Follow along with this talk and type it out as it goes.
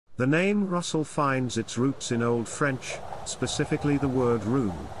The name Russell finds its roots in Old French, specifically the word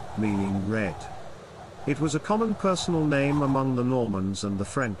rous, meaning red. It was a common personal name among the Normans and the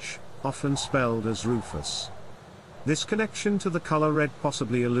French, often spelled as Rufus. This connection to the color red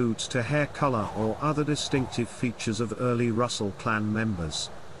possibly alludes to hair color or other distinctive features of early Russell clan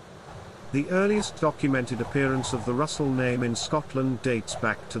members. The earliest documented appearance of the Russell name in Scotland dates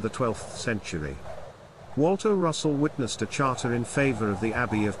back to the 12th century. Walter Russell witnessed a charter in favour of the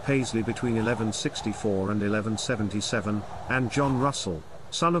Abbey of Paisley between 1164 and 1177, and John Russel,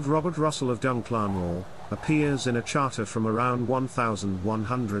 son of Robert Russel of Dunclanlaw, appears in a charter from around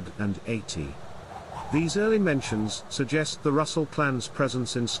 1180. These early mentions suggest the Russell clan's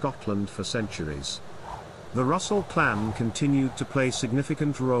presence in Scotland for centuries. The Russell clan continued to play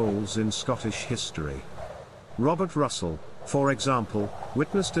significant roles in Scottish history. Robert Russell, for example,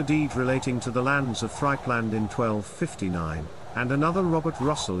 witnessed a deed relating to the lands of Threipland in 1259, and another Robert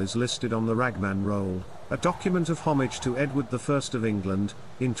Russell is listed on the Ragman Roll, a document of homage to Edward I of England,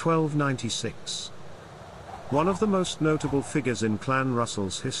 in 1296. One of the most notable figures in Clan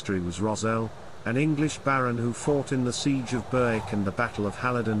Russell's history was Russel, an English baron who fought in the siege of Berwick and the Battle of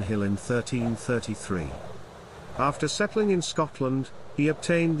Halidon Hill in 1333. After settling in Scotland, he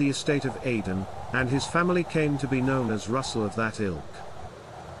obtained the estate of Aidan, and his family came to be known as Russell of that ilk.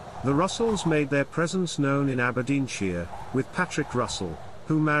 The Russells made their presence known in Aberdeenshire, with Patrick Russell,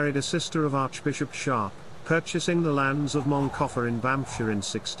 who married a sister of Archbishop Sharp, purchasing the lands of Moncoffer in Banffshire in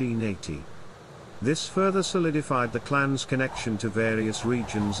 1680. This further solidified the clan's connection to various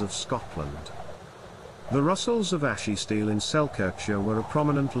regions of Scotland. The Russells of Ashestiel in Selkirkshire were a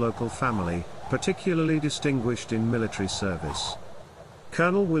prominent local family, particularly distinguished in military service.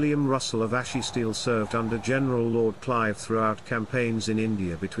 Colonel William Russell of Ashestiel served under General Lord Clive throughout campaigns in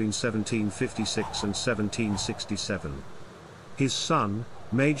India between 1756 and 1767. His son,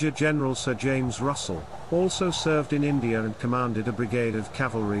 Major General Sir James Russell, also served in India and commanded a brigade of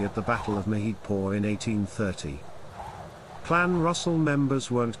cavalry at the Battle of Mahidpur in 1830. Clan Russell members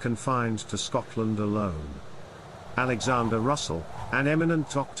weren't confined to Scotland alone. Alexander Russell, an eminent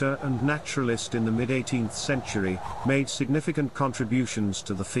doctor and naturalist in the mid-18th century, made significant contributions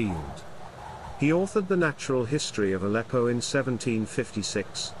to the field. He authored The Natural History of Aleppo in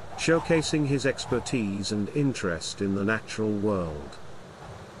 1756, showcasing his expertise and interest in the natural world.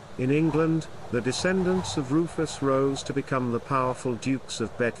 In England, the descendants of Rufus rose to become the powerful Dukes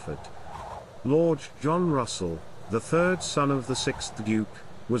of Bedford. Lord John Russell, the third son of the sixth Duke,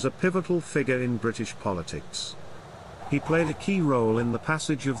 was a pivotal figure in British politics. He played a key role in the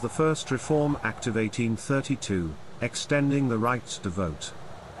passage of the First Reform Act of 1832, extending the right to vote.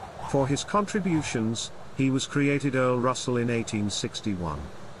 For his contributions, he was created Earl Russell in 1861.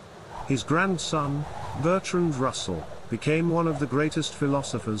 His grandson, Bertrand Russell, became one of the greatest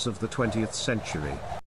philosophers of the 20th century.